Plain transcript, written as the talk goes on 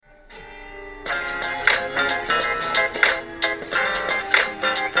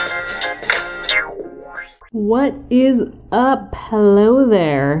What is up? Hello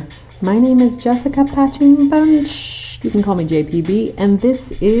there. My name is Jessica Patching Bunch. You can call me JPB, and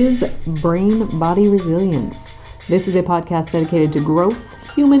this is Brain Body Resilience. This is a podcast dedicated to growth,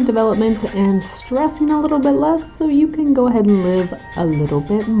 human development, and stressing a little bit less so you can go ahead and live a little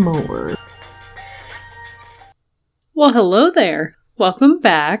bit more. Well, hello there. Welcome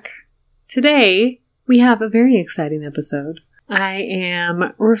back. Today, we have a very exciting episode. I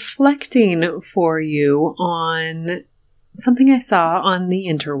am reflecting for you on something I saw on the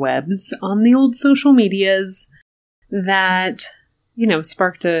interwebs, on the old social medias that,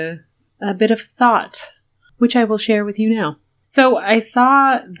 sparked a bit of thought, which I will share with you now. So I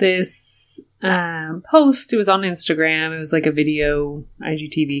saw this post. It was on Instagram. It was like a video,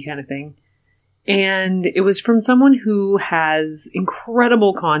 IGTV kind of thing. And it was from someone who has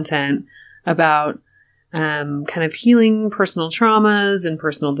incredible content about kind of healing personal traumas and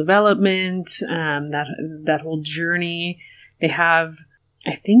personal development, that whole journey. They have,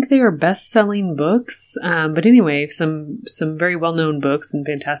 I think they are best-selling books, but anyway, some very well-known books and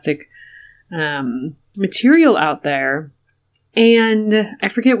fantastic material out there. And I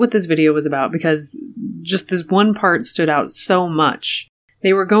forget what this video was about because just this one part stood out so much.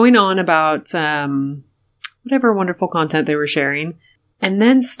 They were going on about whatever wonderful content they were sharing, and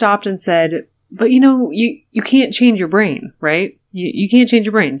then stopped and said, but you can't change your brain, right? You can't change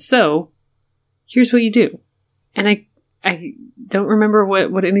your brain. So here's what you do. And I don't remember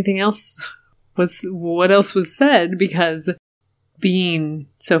what anything else was, what else was said, because being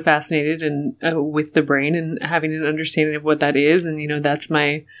so fascinated and with the brain and having an understanding of what that is. And, that's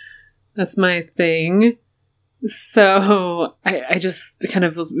my thing. So I just kind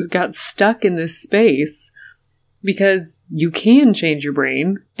of got stuck in this space because you can change your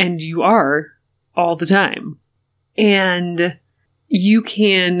brain, and you are all the time. And you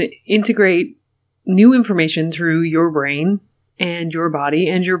can integrate new information through your brain and your body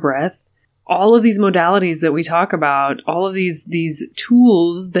and your breath. All of these modalities that we talk about, all of these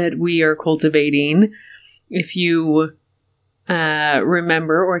tools that we are cultivating, if you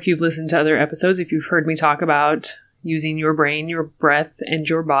remember, or if you've listened to other episodes, if you've heard me talk about using your brain, your breath, and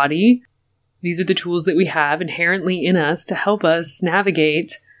your body, these are the tools that we have inherently in us to help us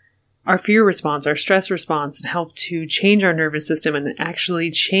navigate our fear response, our stress response, and help to change our nervous system and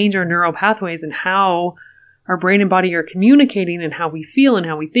actually change our neural pathways and how our brain and body are communicating and how we feel and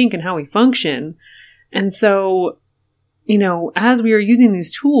how we think and how we function. And so, as we are using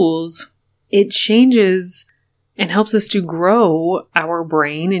these tools, it changes and helps us to grow our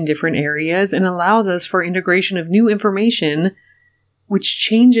brain in different areas and allows us for integration of new information, which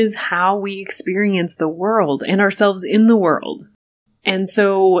changes how we experience the world and ourselves in the world. And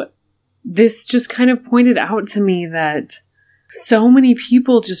so this just kind of pointed out to me that so many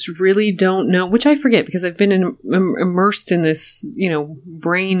people just really don't know, which I forget because I've been immersed in this,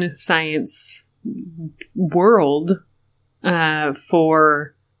 brain science world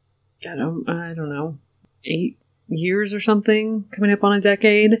for, I don't know, 8 years or something, coming up on a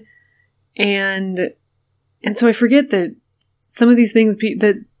decade. And so I forget that some of these things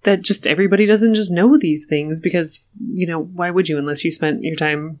that just everybody doesn't just know these things because, why would you unless you spent your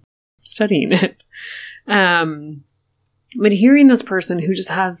time studying it. But hearing this person who just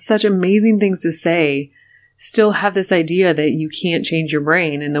has such amazing things to say still have this idea that you can't change your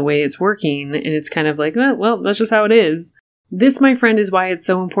brain and the way it's working. And it's kind of like, well, that's just how it is. This, my friend, is why it's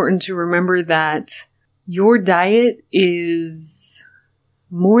so important to remember that your diet is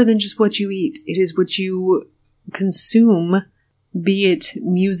more than just what you eat. It is what you consume, be it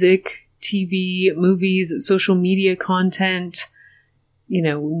music, TV, movies, social media content,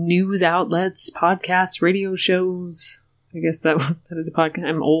 news outlets, podcasts, radio shows. I guess that is a podcast.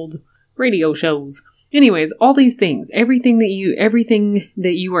 I'm old. Radio shows. Anyways, all these things, everything that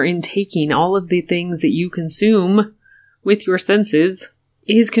you are intaking, all of the things that you consume with your senses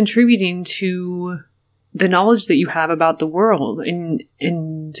is contributing to the knowledge that you have about the world.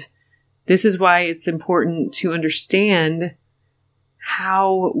 And this is why it's important to understand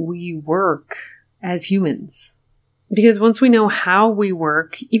how we work as humans. Because once we know how we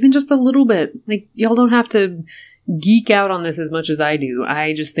work, even just a little bit, like y'all don't have to geek out on this as much as I do.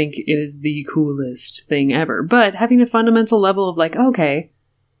 I just think it is the coolest thing ever. But having a fundamental level of like, okay,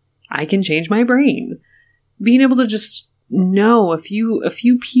 I can change my brain. Being able to just know a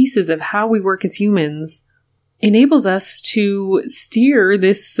few pieces of how we work as humans enables us to steer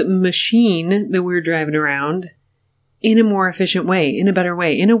this machine that we're driving around in a more efficient way, in a better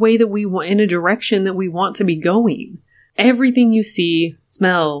way, in a way that we want, in a direction that we want to be going. Everything you see,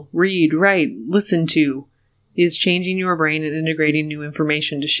 smell, read, write, listen to is changing your brain and integrating new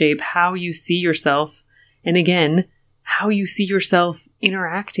information to shape how you see yourself And again, how you see yourself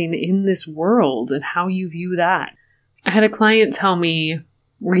interacting in this world and how you view that. I had a client tell me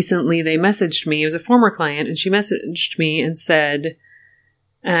recently, they messaged me, it was a former client, and she messaged me and said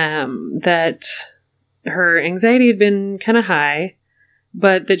that her anxiety had been kind of high,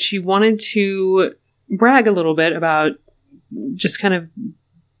 but that she wanted to brag a little bit about just kind of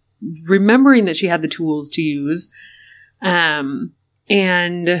remembering that she had the tools to use, and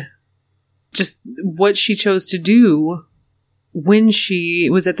just what she chose to do when she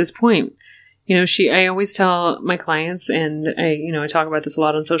was at this point. You know, I always tell my clients, and I talk about this a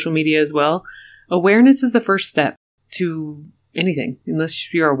lot on social media as well. Awareness is the first step to anything.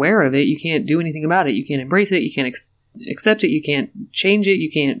 Unless you're aware of it, you can't do anything about it. You can't embrace it. You can't accept it. You can't change it.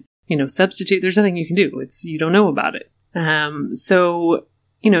 You can't, substitute. There's nothing you can do. You don't know about it. So,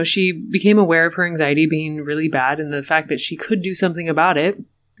 she became aware of her anxiety being really bad and the fact that she could do something about it,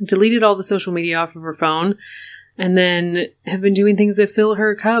 deleted all the social media off of her phone, and then have been doing things that fill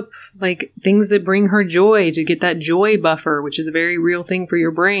her cup, like things that bring her joy, to get that joy buffer, which is a very real thing for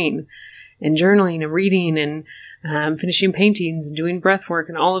your brain, and journaling and reading and finishing paintings and doing breath work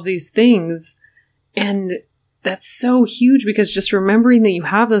and all of these things. And that's so huge, because just remembering that you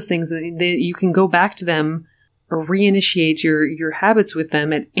have those things, that you can go back to them or reinitiate your habits with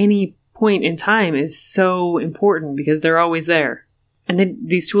them at any point in time is so important, because they're always there. And then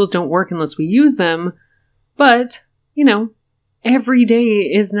these tools don't work unless we use them. But, every day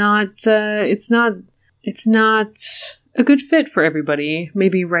is not, it's not a good fit for everybody.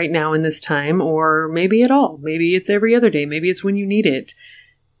 Maybe right now in this time, or maybe at all. Maybe it's every other day. Maybe it's when you need it.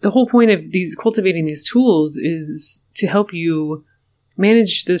 The whole point of cultivating these tools is to help you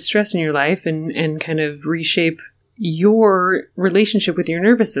manage the stress in your life and kind of reshape your relationship with your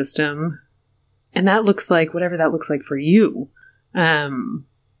nervous system. And that looks like whatever that looks like for you.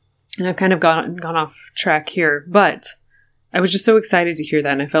 And I've kind of gone off track here, but I was just so excited to hear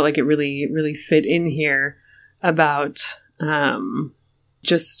that. And I felt like it really, really fit in here about,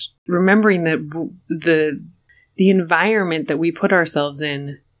 just remembering that the environment that we put ourselves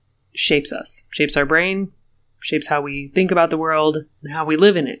in shapes us, shapes our brain, shapes how we think about the world and how we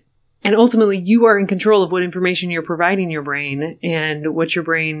live in it. And ultimately, you are in control of what information you're providing your brain and what your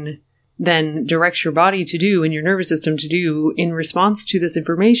brain then directs your body to do and your nervous system to do in response to this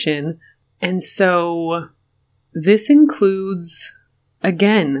information. And so this includes,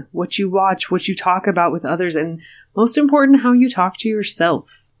 again, what you watch, what you talk about with others, and most important, how you talk to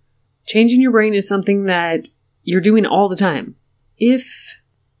yourself. Changing your brain is something that you're doing all the time, if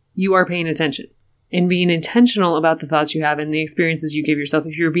you are paying attention and being intentional about the thoughts you have and the experiences you give yourself,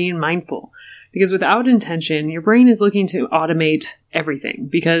 if you're being mindful. Because without intention, your brain is looking to automate everything.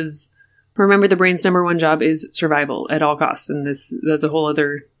 Because remember, the brain's number one job is survival at all costs. And that's a whole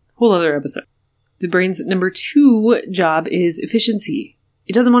other episode. The brain's number two job is efficiency.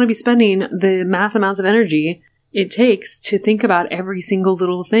 It doesn't want to be spending the mass amounts of energy it takes to think about every single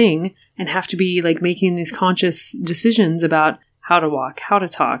little thing and have to be making these conscious decisions about how to walk, how to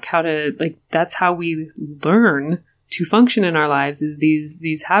talk, that's how we learn to function in our lives, is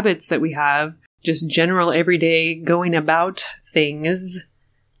these habits that we have, just general everyday going about things,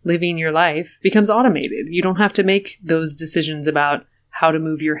 living your life becomes automated. You don't have to make those decisions about how to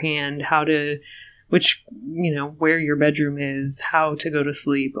move your hand, where your bedroom is, how to go to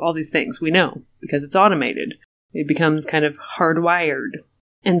sleep, all these things we know because it's automated. It becomes kind of hardwired.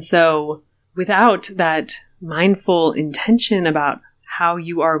 And so without that mindful intention about how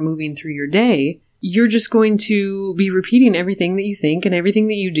you are moving through your day, you're just going to be repeating everything that you think and everything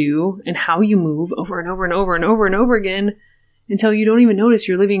that you do and how you move over and over and over and over and over again until you don't even notice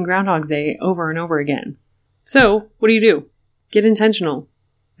you're living Groundhog's Day over and over again. So what do? Get intentional.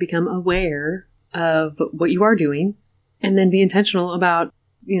 Become aware of what you are doing, and then be intentional about,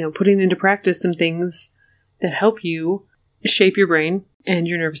 putting into practice some things that help you shape your brain and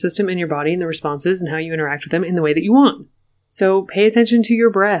your nervous system and your body and the responses and how you interact with them in the way that you want. So pay attention to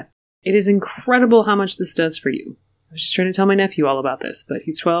your breath. It is incredible how much this does for you. I was just trying to tell my nephew all about this, but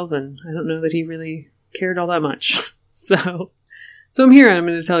he's 12 and I don't know that he really cared all that much. So I'm here and I'm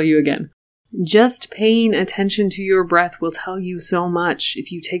going to tell you again. Just paying attention to your breath will tell you so much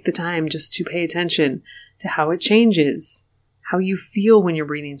if you take the time just to pay attention to how it changes, how you feel when you're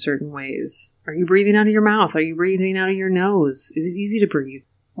breathing certain ways. Are you breathing out of your mouth? Are you breathing out of your nose? Is it easy to breathe?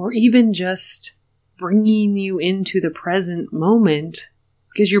 Or even just bringing you into the present moment,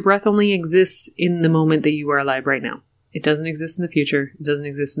 because your breath only exists in the moment that you are alive right now. It doesn't exist in the future. It doesn't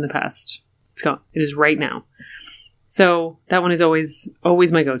exist in the past. It's gone. It is right now. So that one is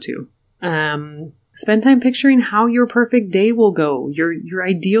always my go-to. Spend time picturing how your perfect day will go, your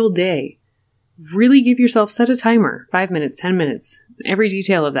ideal day. Really give yourself, set a timer, 5 minutes, 10 minutes, every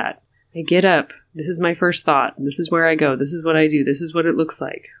detail of that. I get up. This is my first thought. This is where I go. This is what I do. This is what it looks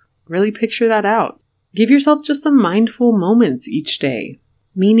like. Really picture that out. Give yourself just some mindful moments each day,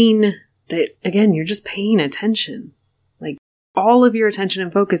 meaning that, again, you're just paying attention. Like all of your attention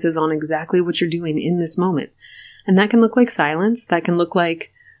and focus is on exactly what you're doing in this moment. And that can look like silence. That can look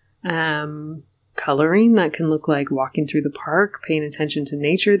like coloring. That can look like walking through the park, paying attention to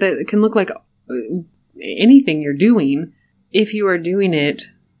nature. That can look like anything you're doing if you are doing it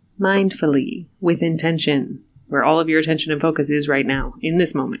mindfully with intention, where all of your attention and focus is right now in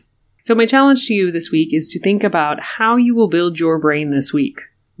this moment. So my challenge to you this week is to think about how you will build your brain this week.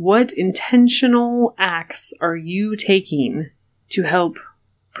 What intentional acts are you taking to help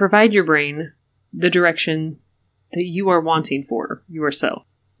provide your brain the direction that you are wanting for yourself?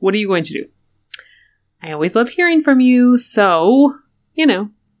 What are you going to do? I always love hearing from you, so,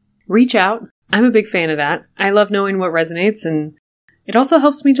 reach out. I'm a big fan of that. I love knowing what resonates, and it also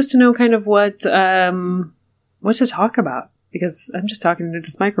helps me just to know kind of what to talk about, because I'm just talking into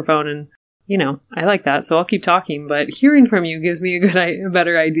this microphone and, I like that, so I'll keep talking, but hearing from you gives me a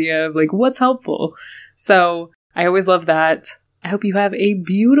better idea of like what's helpful. So I always love that. I hope you have a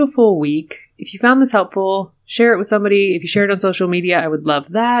beautiful week. If you found this helpful, share it with somebody. If you share it on social media, I would love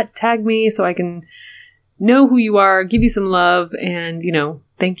that. Tag me so I can know who you are, give you some love, and,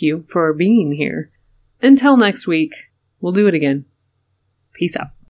 thank you for being here. Until next week, we'll do it again. Peace out.